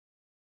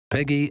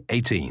PEGI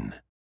 18.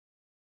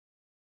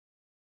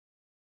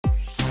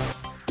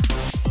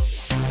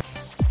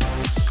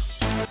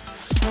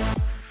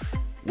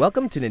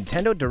 Welcome to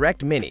Nintendo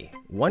Direct Mini,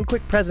 one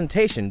quick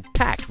presentation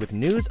packed with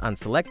news on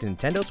select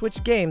Nintendo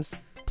Switch games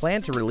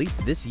planned to release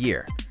this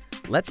year.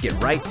 Let's get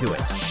right to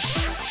it.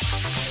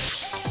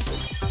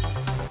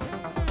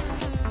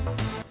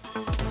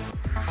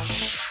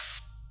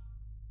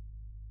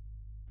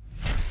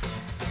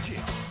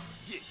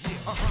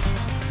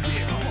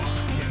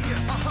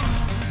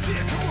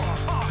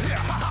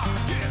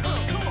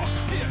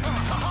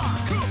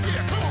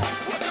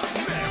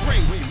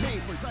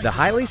 The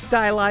highly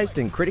stylized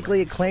and critically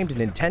acclaimed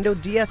Nintendo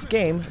DS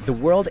game, The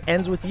World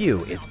Ends With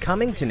You, is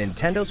coming to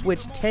Nintendo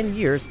Switch 10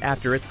 years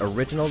after its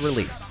original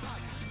release.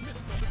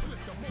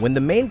 When the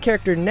main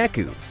character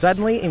Neku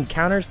suddenly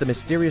encounters the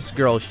mysterious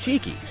girl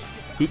Shiki,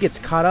 he gets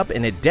caught up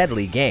in a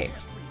deadly game.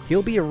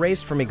 He'll be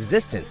erased from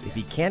existence if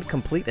he can't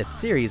complete a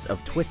series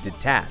of twisted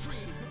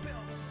tasks.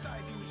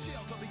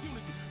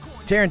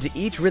 Tear into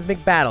each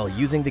rhythmic battle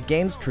using the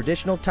game's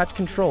traditional touch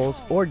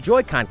controls or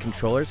Joy-Con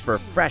controllers for a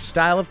fresh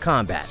style of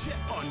combat.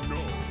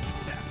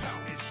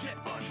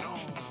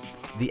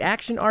 The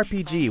action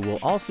RPG will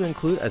also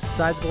include a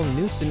sizable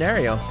new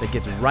scenario that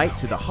gets right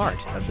to the heart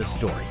of the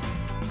story.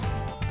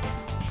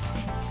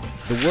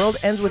 The World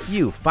Ends With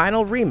You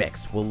Final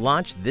Remix will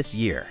launch this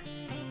year.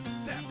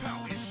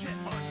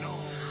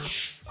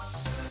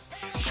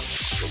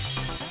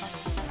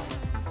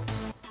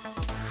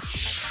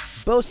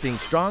 Boasting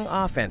strong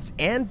offense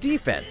and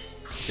defense,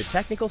 the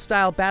technical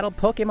style battle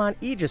Pokemon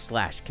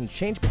Aegislash can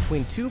change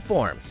between two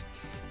forms,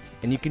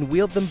 and you can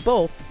wield them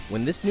both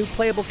when this new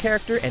playable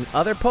character and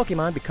other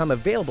Pokemon become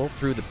available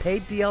through the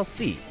paid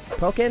DLC,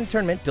 Pokken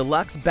Tournament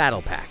Deluxe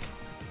Battle Pack.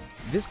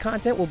 This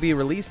content will be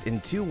released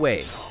in two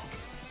waves.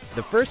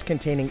 The first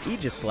containing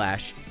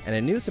Aegislash and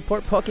a new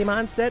support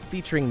Pokemon set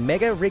featuring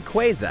Mega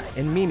Rayquaza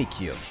and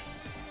Mimikyu.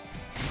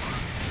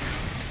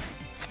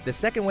 The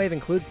second wave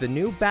includes the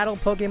new battle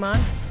Pokemon,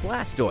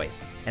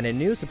 Blastoise, and a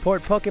new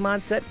support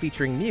Pokemon set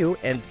featuring Mew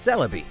and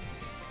Celebi.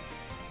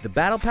 The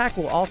Battle Pack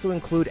will also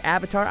include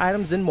avatar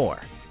items and more.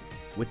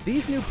 With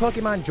these new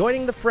Pokemon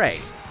joining the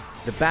fray,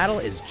 the battle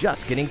is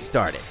just getting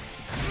started.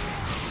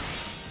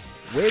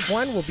 Wave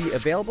 1 will be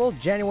available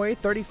January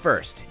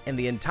 31st, and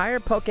the entire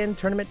Pokken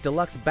Tournament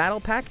Deluxe Battle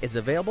Pack is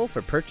available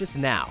for purchase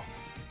now.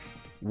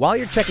 While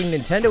you're checking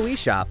Nintendo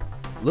eShop,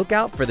 look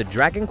out for the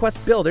Dragon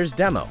Quest Builders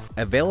demo,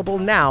 available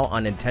now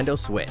on Nintendo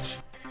Switch.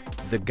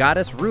 The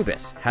goddess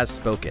Rubus has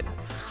spoken.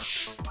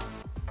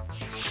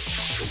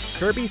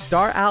 Kirby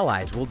Star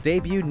Allies will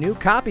debut new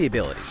copy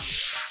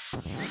abilities.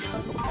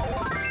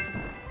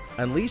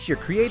 Unleash your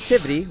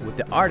creativity with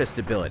the Artist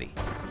ability.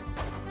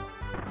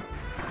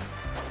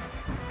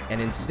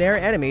 And ensnare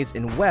enemies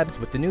in webs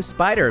with the new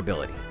Spider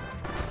ability.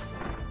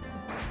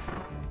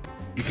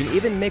 You can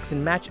even mix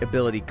and match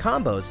ability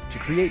combos to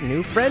create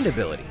new friend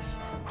abilities.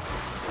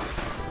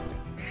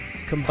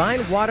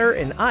 Combine water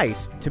and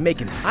ice to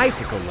make an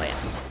icicle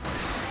lance.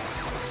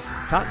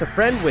 Toss a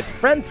friend with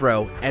friend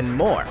throw and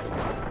more.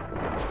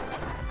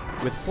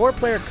 With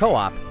 4-player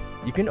co-op,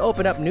 you can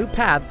open up new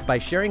paths by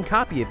sharing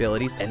copy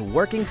abilities and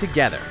working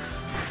together.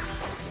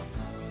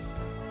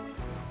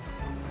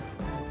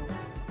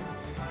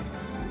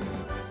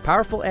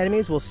 Powerful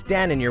enemies will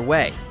stand in your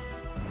way,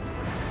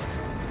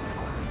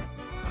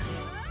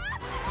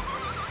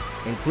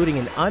 including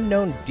an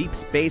unknown deep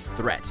space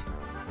threat.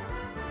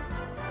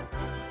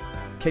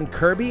 Can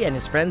Kirby and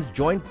his friends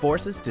join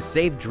forces to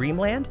save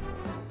Dreamland?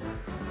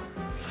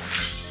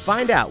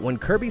 Find out when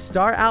Kirby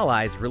Star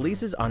Allies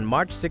releases on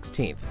March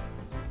 16th.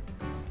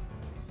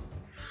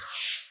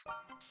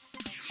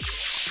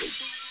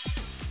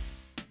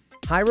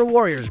 Hyrule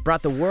Warriors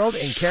brought the world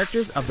and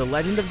characters of the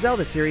Legend of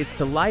Zelda series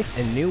to life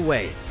in new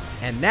ways.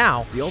 And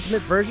now, the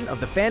ultimate version of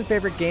the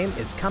fan-favorite game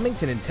is coming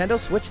to Nintendo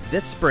Switch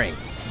this spring.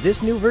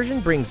 This new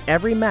version brings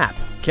every map,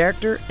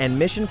 character, and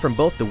mission from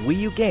both the Wii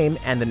U game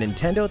and the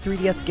Nintendo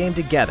 3DS game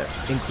together,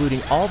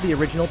 including all the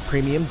original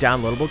premium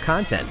downloadable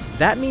content.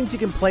 That means you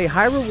can play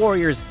Hyrule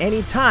Warriors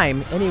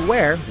anytime,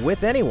 anywhere,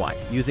 with anyone,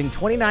 using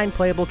 29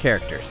 playable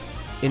characters.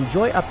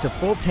 Enjoy up to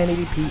full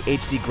 1080p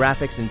HD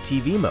graphics in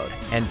TV mode,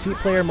 and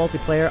 2-player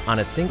multiplayer on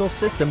a single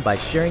system by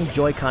sharing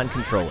Joy-Con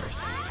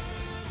controllers.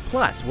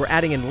 Plus, we're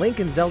adding in Link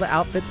and Zelda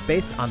outfits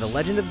based on The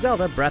Legend of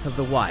Zelda Breath of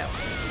the Wild.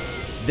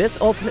 This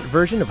ultimate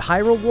version of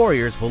Hyrule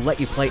Warriors will let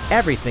you play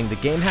everything the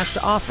game has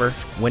to offer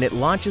when it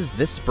launches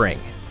this spring.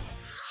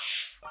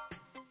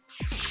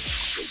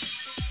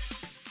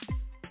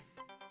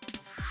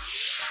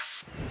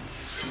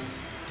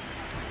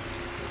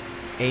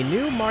 A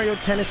new Mario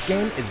Tennis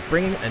game is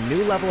bringing a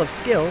new level of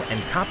skill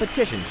and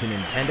competition to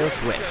Nintendo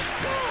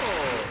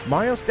Switch.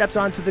 Mario steps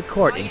onto the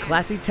court in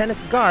classy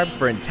tennis garb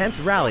for intense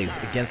rallies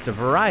against a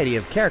variety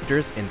of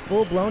characters in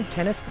full-blown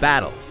tennis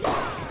battles.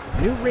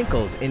 New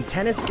wrinkles in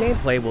tennis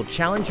gameplay will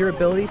challenge your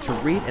ability to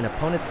read an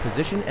opponent's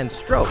position and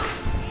stroke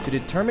to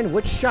determine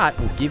which shot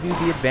will give you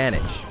the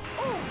advantage.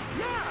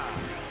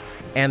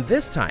 And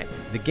this time,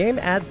 the game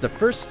adds the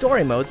first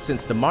story mode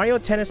since the Mario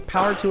Tennis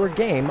Power Tour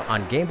game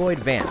on Game Boy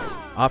Advance,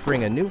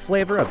 offering a new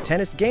flavor of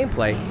tennis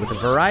gameplay with a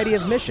variety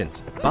of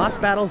missions, boss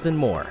battles, and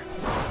more.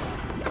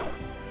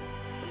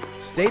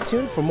 Stay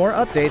tuned for more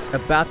updates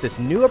about this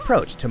new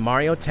approach to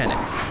Mario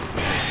Tennis.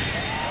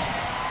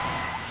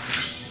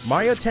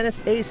 Mario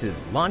Tennis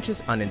Aces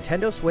launches on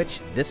Nintendo Switch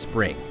this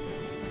spring.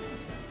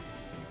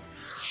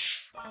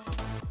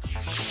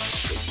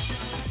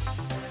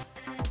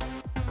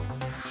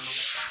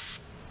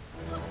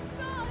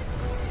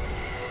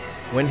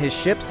 When his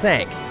ship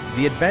sank,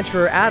 the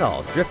adventurer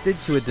Adol drifted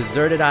to a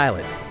deserted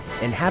island,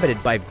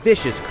 inhabited by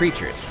vicious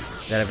creatures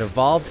that have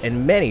evolved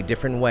in many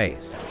different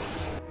ways.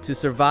 To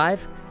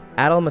survive,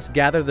 Adol must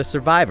gather the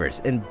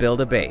survivors and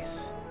build a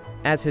base.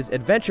 As his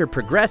adventure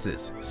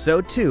progresses,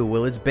 so too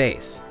will his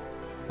base.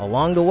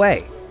 Along the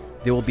way,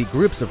 there will be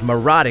groups of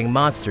marauding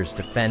monsters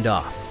to fend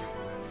off.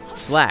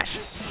 Slash,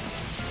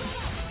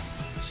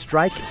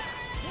 strike,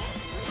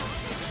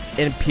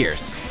 and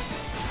pierce.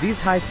 These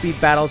high-speed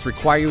battles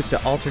require you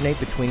to alternate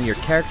between your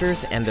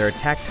characters and their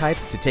attack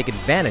types to take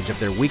advantage of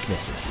their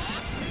weaknesses.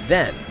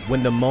 Then,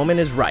 when the moment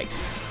is right,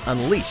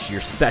 unleash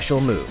your special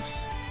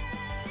moves.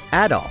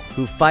 Adol,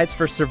 who fights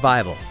for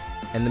survival,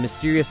 and the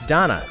mysterious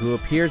Dana, who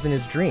appears in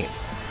his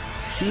dreams.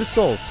 Two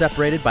souls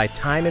separated by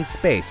time and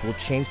space will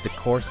change the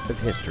course of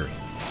history.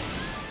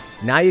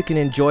 Now you can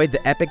enjoy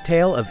the epic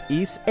tale of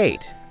Ys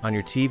 8 on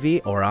your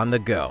TV or on the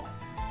go.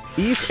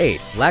 Ys 8,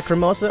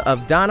 Lacrimosa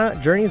of Dana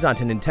journeys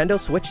onto Nintendo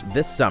Switch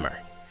this summer.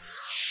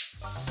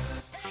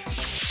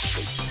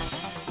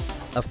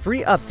 A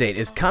free update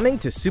is coming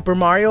to Super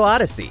Mario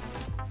Odyssey.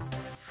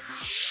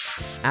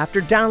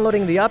 After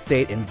downloading the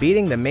update and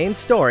beating the main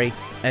story,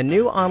 a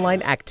new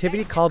online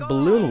activity called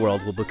Balloon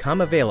World will become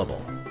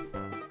available.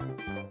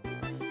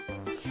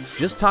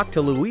 Just talk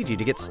to Luigi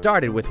to get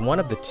started with one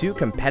of the two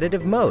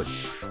competitive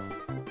modes.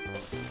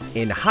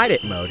 In Hide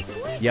It mode,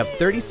 you have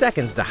 30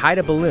 seconds to hide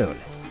a balloon.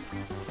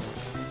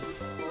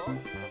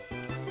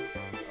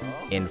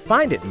 In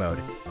Find It mode,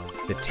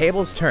 the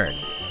tables turn,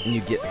 and you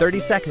get 30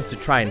 seconds to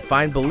try and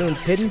find balloons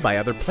hidden by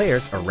other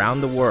players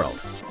around the world.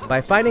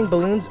 By finding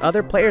balloons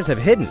other players have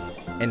hidden,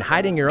 and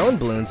hiding your own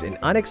balloons in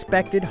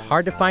unexpected,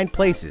 hard-to-find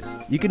places,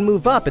 you can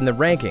move up in the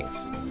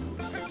rankings.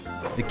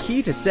 The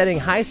key to setting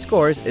high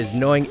scores is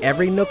knowing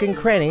every nook and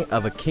cranny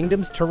of a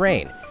kingdom's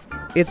terrain.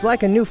 It's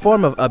like a new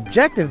form of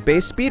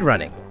objective-based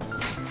speedrunning.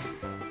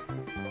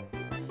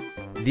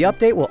 The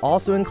update will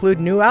also include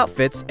new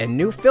outfits and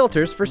new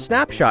filters for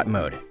Snapshot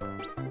mode.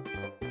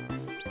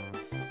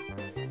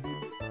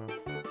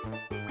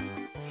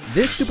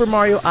 This Super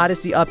Mario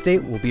Odyssey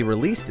update will be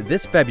released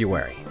this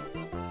February.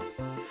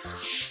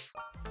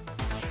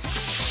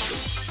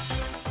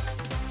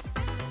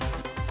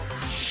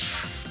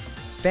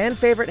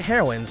 Fan-favorite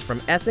heroines from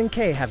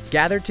SNK have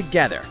gathered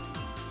together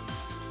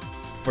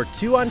for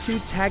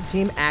 2-on-2 tag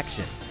team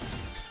action.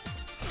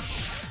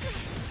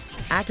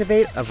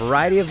 Activate a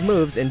variety of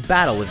moves in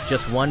battle with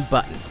just one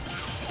button.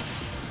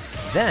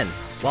 Then,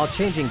 while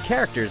changing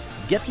characters,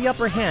 get the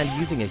upper hand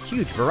using a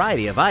huge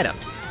variety of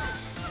items.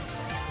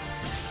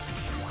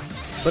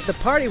 But the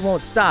party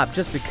won't stop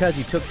just because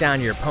you took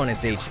down your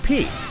opponent's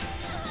HP.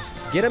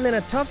 Get them in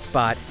a tough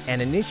spot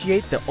and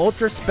initiate the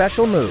ultra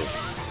special move,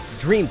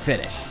 Dream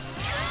Finish.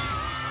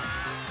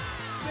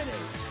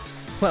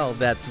 Well,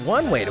 that's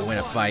one way to win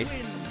a fight.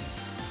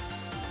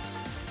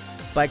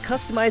 By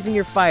customizing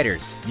your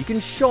fighters, you can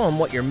show them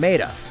what you're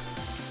made of.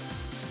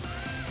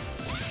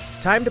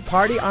 Time to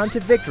party on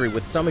to victory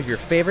with some of your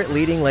favorite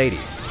leading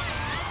ladies.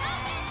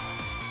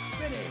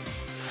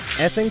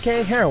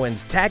 SNK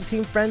Heroines Tag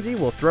Team Frenzy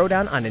will throw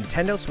down on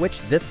Nintendo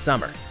Switch this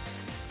summer.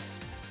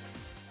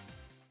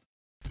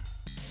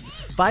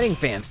 Fighting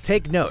fans,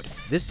 take note.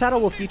 This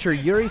title will feature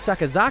Yuri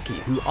Sakazaki,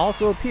 who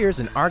also appears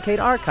in Arcade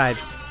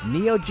Archive's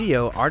Neo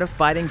Geo Art of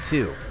Fighting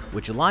 2,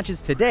 which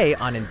launches today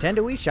on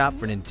Nintendo eShop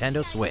for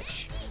Nintendo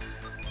Switch.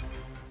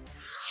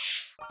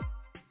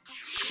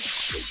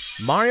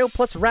 Mario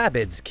plus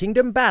Rabbids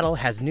Kingdom Battle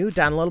has new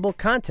downloadable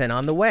content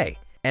on the way,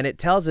 and it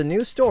tells a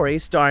new story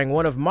starring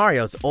one of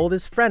Mario's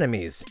oldest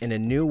frenemies in a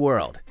new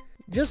world.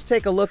 Just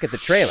take a look at the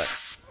trailer.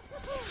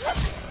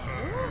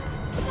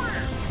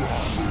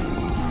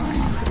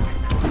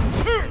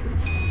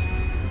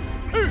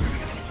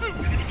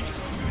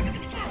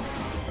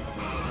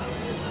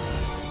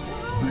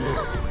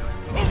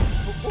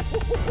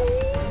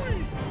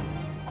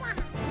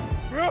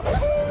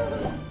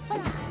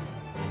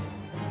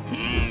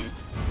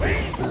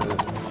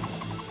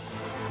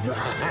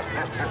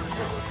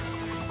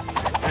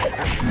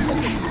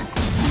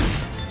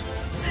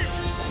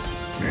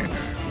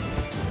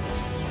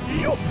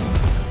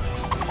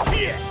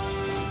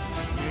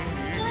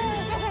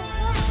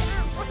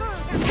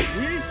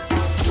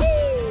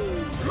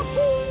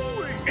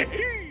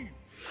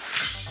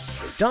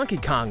 Donkey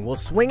Kong will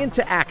swing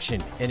into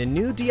action in a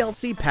new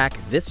DLC pack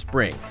this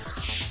spring.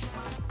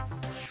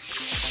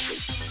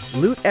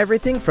 Loot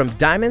everything from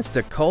diamonds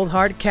to cold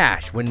hard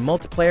cash when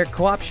multiplayer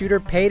co-op shooter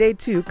Payday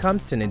 2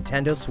 comes to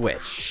Nintendo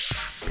Switch.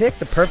 Pick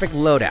the perfect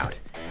loadout.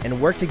 and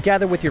work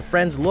together with your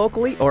friends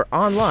locally or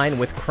online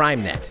with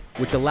CrimeNet,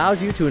 which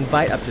allows you to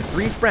invite up to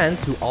 3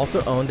 friends who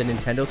also own the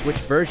Nintendo Switch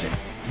version.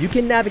 You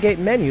can navigate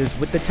menus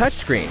with the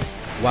touchscreen,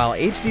 while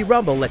HD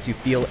Rumble lets you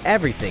feel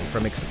everything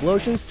from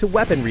explosions to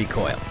weapon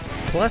recoil.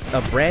 Plus,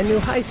 a brand new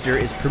heister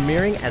is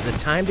premiering as a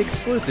timed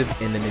exclusive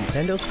in the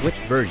Nintendo Switch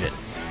version.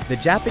 The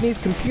Japanese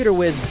computer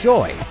whiz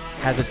Joy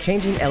has a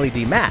changing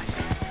LED mask,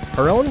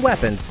 her own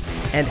weapons,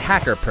 and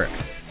hacker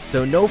perks,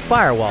 so no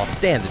firewall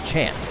stands a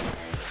chance.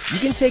 You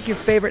can take your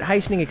favorite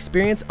heisting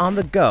experience on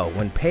the go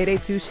when Payday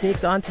 2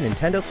 sneaks onto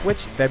Nintendo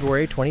Switch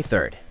February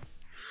 23rd.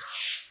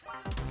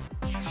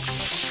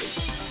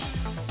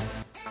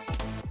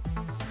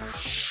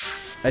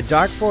 A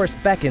dark forest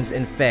beckons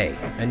in Fey,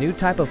 a new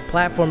type of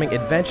platforming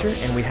adventure,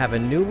 and we have a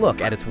new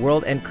look at its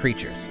world and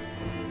creatures.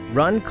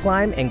 Run,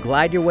 climb, and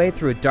glide your way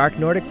through a dark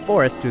Nordic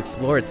forest to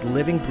explore its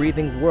living,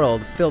 breathing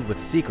world filled with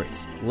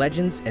secrets,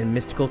 legends, and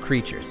mystical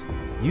creatures.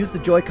 Use the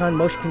Joy-Con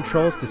motion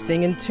controls to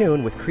sing in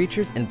tune with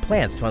creatures and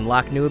plants to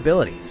unlock new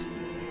abilities.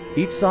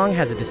 Each song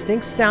has a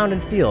distinct sound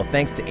and feel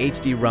thanks to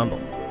HD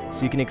Rumble,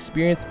 so you can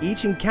experience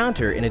each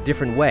encounter in a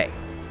different way.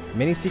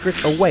 Many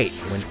secrets await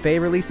when Fey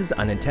releases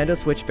on Nintendo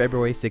Switch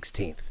February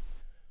 16th.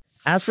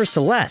 As for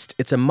Celeste,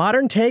 it's a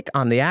modern take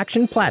on the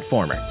action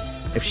platformer.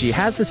 If she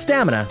has the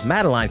stamina,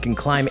 Madeline can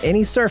climb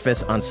any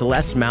surface on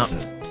Celeste Mountain.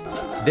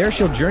 There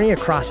she'll journey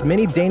across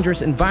many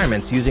dangerous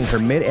environments using her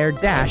mid-air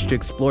dash to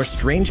explore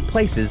strange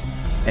places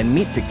and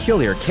meet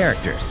peculiar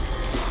characters.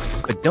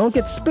 But don't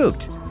get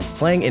spooked.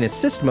 Playing in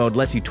assist mode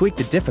lets you tweak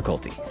the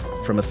difficulty,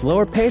 from a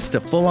slower pace to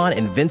full-on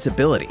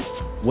invincibility.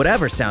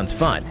 Whatever sounds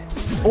fun.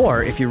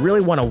 Or if you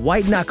really want to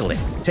white-knuckle it,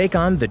 take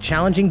on the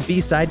challenging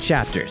B-side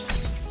chapters.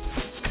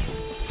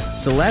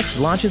 Celeste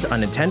launches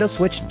on Nintendo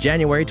Switch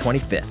January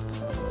 25th.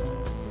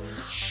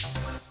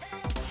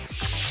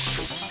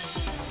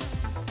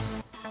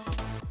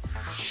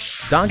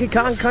 Donkey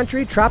Kong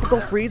Country Tropical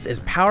Freeze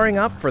is powering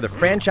up for the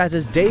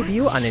franchise's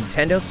debut on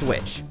Nintendo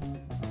Switch.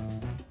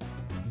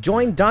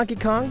 Join Donkey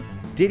Kong,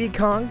 Diddy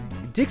Kong,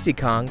 Dixie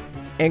Kong,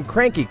 and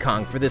Cranky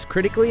Kong for this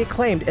critically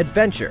acclaimed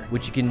adventure,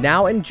 which you can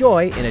now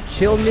enjoy in a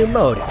chill new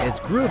mode as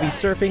groovy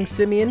surfing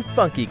simian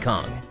Funky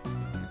Kong.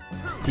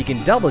 He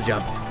can double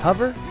jump,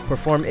 hover,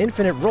 perform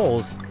infinite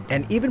rolls,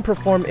 and even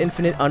perform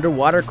infinite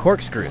underwater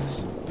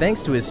corkscrews.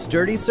 Thanks to his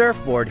sturdy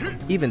surfboard,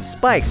 even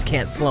spikes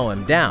can't slow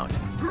him down.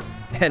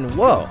 And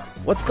whoa,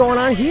 what's going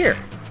on here?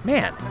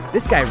 Man,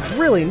 this guy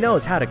really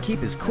knows how to keep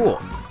his cool.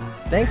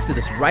 Thanks to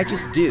this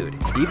righteous dude,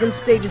 even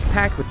stages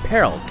packed with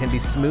perils can be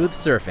smooth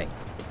surfing.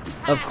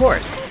 Of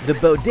course, the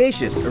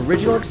bodacious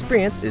original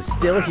experience is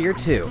still here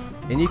too,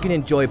 and you can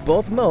enjoy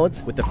both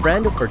modes with a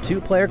friend for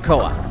 2-player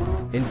co-op.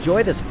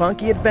 Enjoy this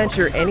funky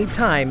adventure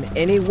anytime,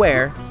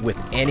 anywhere, with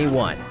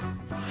anyone.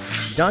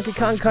 Donkey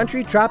Kong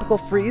Country Tropical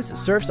Freeze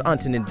surfs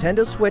onto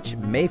Nintendo Switch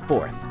May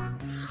 4th.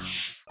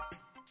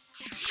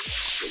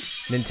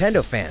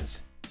 Nintendo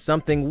fans,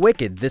 something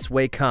wicked this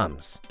way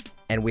comes,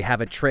 and we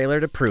have a trailer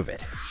to prove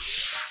it.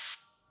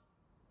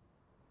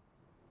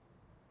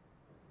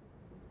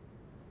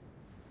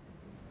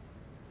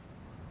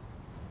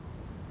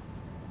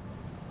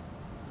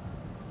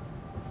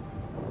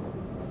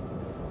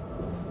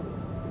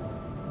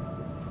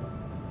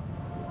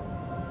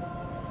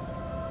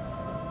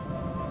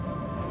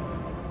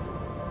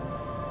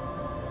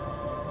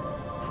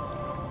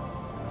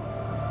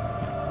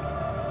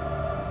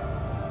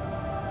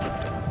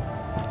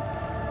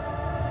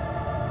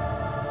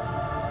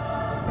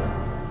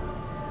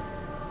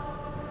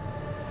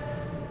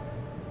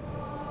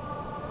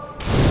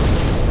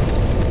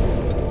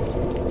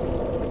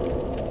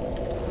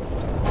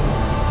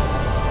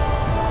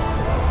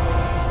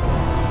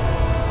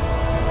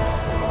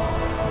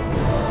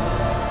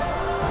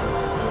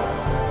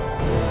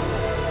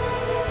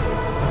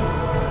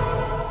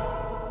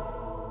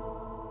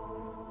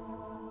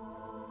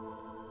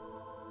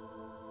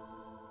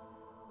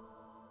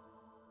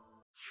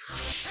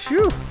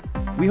 Phew!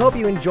 We hope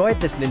you enjoyed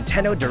this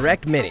Nintendo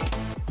Direct Mini.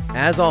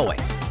 As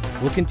always,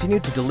 we'll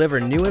continue to deliver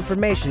new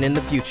information in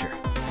the future,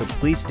 so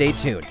please stay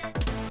tuned.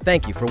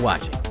 Thank you for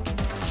watching.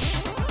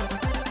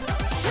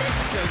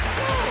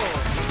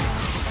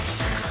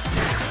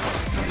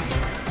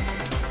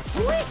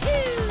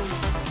 Woohoo!